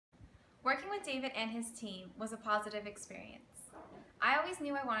Working with David and his team was a positive experience. I always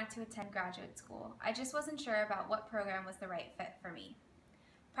knew I wanted to attend graduate school. I just wasn't sure about what program was the right fit for me.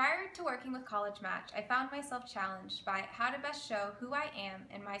 Prior to working with College Match, I found myself challenged by how to best show who I am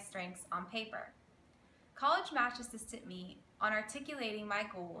and my strengths on paper. College Match assisted me on articulating my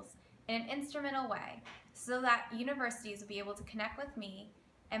goals in an instrumental way so that universities would be able to connect with me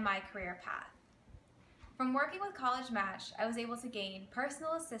and my career path. From working with College Match, I was able to gain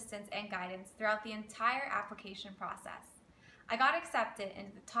personal assistance and guidance throughout the entire application process. I got accepted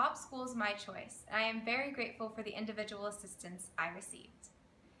into the top schools of my choice, and I am very grateful for the individual assistance I received.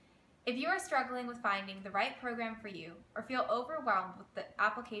 If you are struggling with finding the right program for you or feel overwhelmed with the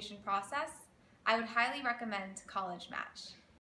application process, I would highly recommend College Match.